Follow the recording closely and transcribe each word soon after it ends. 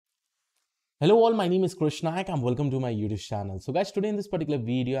Hello all, my name is Krish Nayak and welcome to my YouTube channel. So guys, today in this particular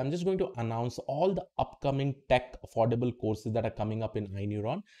video, I'm just going to announce all the upcoming tech affordable courses that are coming up in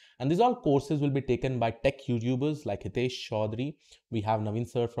iNeuron. And these all courses will be taken by tech YouTubers like Hitesh Chaudhary. We have Naveen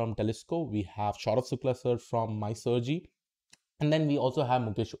sir from Telesco. We have Saurav Shukla sir from MySurgy. And then we also have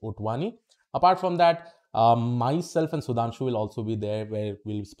Mukesh Otwani. Apart from that, myself and Sudhanshu will also be there, where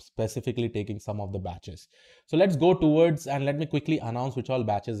we'll specifically taking some of the batches. So let's go towards and let me quickly announce which all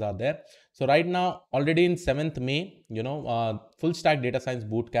batches are there. So right now, already in 7th May, full stack data science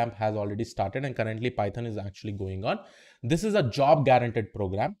bootcamp has already started, and currently Python is actually going on. This is a job guaranteed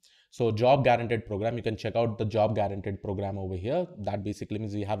program. So job guaranteed program, you can check out the job guaranteed program over here. That basically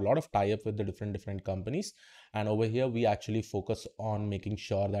means we have a lot of tie-up with the different companies. And over here, we actually focus on making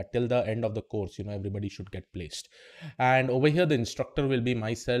sure that till the end of the course, everybody should get placed. And over here, the instructor will be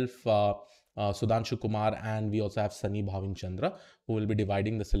myself, Sudhanshu Kumar, and we also have Sunny Bhavin Chandra, who will be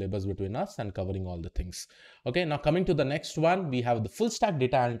dividing the syllabus between us and covering all the things. Okay, now coming to the next one, we have the Full Stack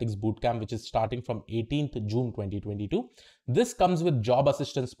Data Analytics Bootcamp, which is starting from 18th June 2022. This comes with Job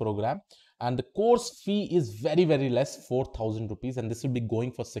Assistance Program, and the course fee is very, very less, 4,000 rupees, and this will be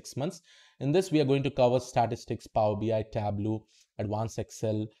going for 6 months. In this, we are going to cover statistics, Power BI, Tableau, Advanced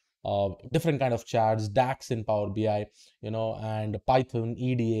Excel, different kind of charts, DAX in Power BI, and Python,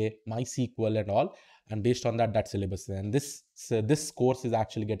 EDA, MySQL and all. And based on that syllabus. And this course is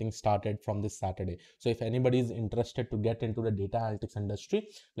actually getting started from this Saturday. So if anybody is interested to get into the data analytics industry,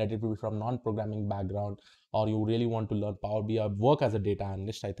 let it be from non-programming background, or you really want to learn Power BI, work as a data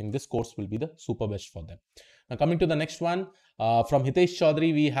analyst, I think this course will be the super best for them. Now coming to the next one, from Hitesh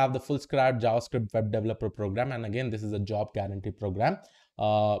Chaudhary, we have the Full Stack JavaScript Web Developer Program. And again, this is a job guarantee program.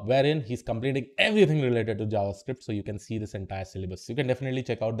 Wherein he's completing everything related to JavaScript. So you can see this entire syllabus. You can definitely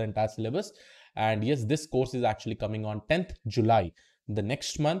check out the entire syllabus. And yes, this course is actually coming on 10th July, the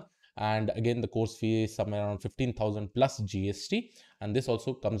next month. And again, the course fee is somewhere around 15,000 plus GST. And this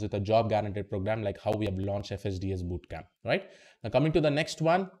also comes with a job guaranteed program, like how we have launched FSDS Bootcamp, right? Now coming to the next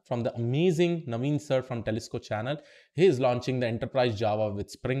one, from the amazing Naveen sir from Telesco channel, he is launching the Enterprise Java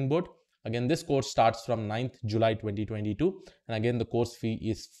with Spring Boot. Again, this course starts from 9th July 2022. And again, the course fee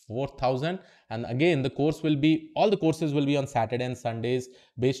is 4,000. And again, all the courses will be on Saturday and Sundays.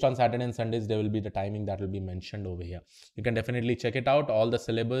 Based on Saturday and Sundays, there will be the timing that will be mentioned over here. You can definitely check it out. All the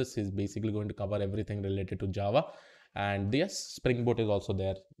syllabus is basically going to cover everything related to Java. And yes, Spring Boot is also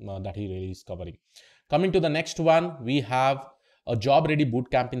there that he really is covering. Coming to the next one, we have a job ready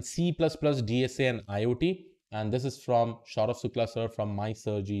bootcamp in C++, DSA and IoT. And this is from Saurav Shukla sir from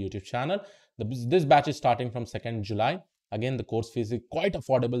MySurgy YouTube channel. This batch is starting from 2nd July. Again, the course fee is quite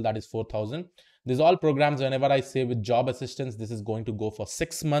affordable, that is 4,000. These all programs, whenever I say with job assistance, this is going to go for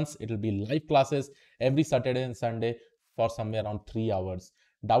 6 months. It will be live classes every Saturday and Sunday for somewhere around 3 hours.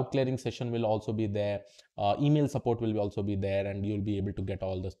 Doubt clearing session will also be there. Email support will also be there, and you'll be able to get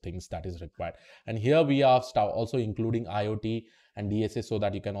all the things that is required. And here we are also including IoT and DSA, so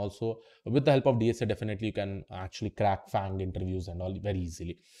that you can also, with the help of DSA, definitely you can actually crack FANG interviews and all very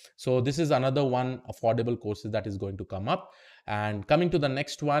easily. So this is another one affordable courses that is going to come up. And coming to the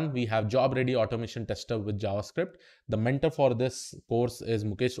next one, we have Job Ready Automation Tester with JavaScript. The mentor for this course is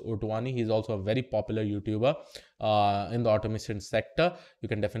Mukesh Otwani. He's also a very popular YouTuber in the automation sector. You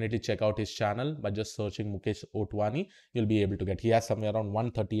can definitely check out his channel by just searching Mukesh Otwani. You'll be able to get, he has somewhere around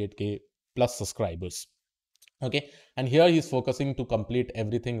 138K plus subscribers. Okay, and here he's focusing to complete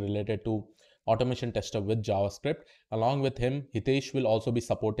everything related to automation tester with JavaScript. Along with him, Hitesh will also be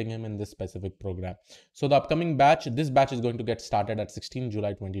supporting him in this specific program. So the upcoming batch, this batch is going to get started at 16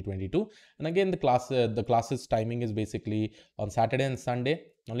 July 2022. And again, the classes timing is basically on Saturday and Sunday.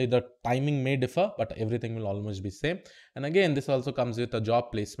 Only the timing may differ, but everything will almost be same. And again, this also comes with a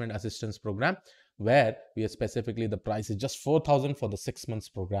job placement assistance program, where we are specifically, the price is just 4,000 for the 6 months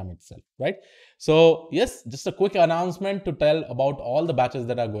program itself, right? So yes, just a quick announcement to tell about all the batches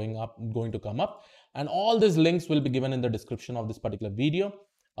that are going to come up, and all these links will be given in the description of this particular video.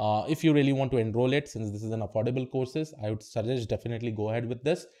 If you really want to enroll it, since this is an affordable courses, I would suggest definitely go ahead with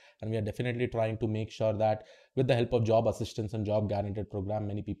this. And we are definitely trying to make sure that with the help of job assistance and job guaranteed program,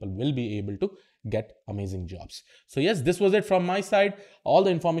 many people will be able to get amazing jobs. So yes, this was it from my side. All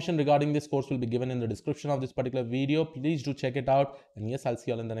the information regarding this course will be given in the description of this particular video. Please do check it out. And yes, I'll see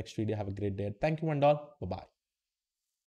you all in the next video. Have a great day. Thank you and all. Bye-bye.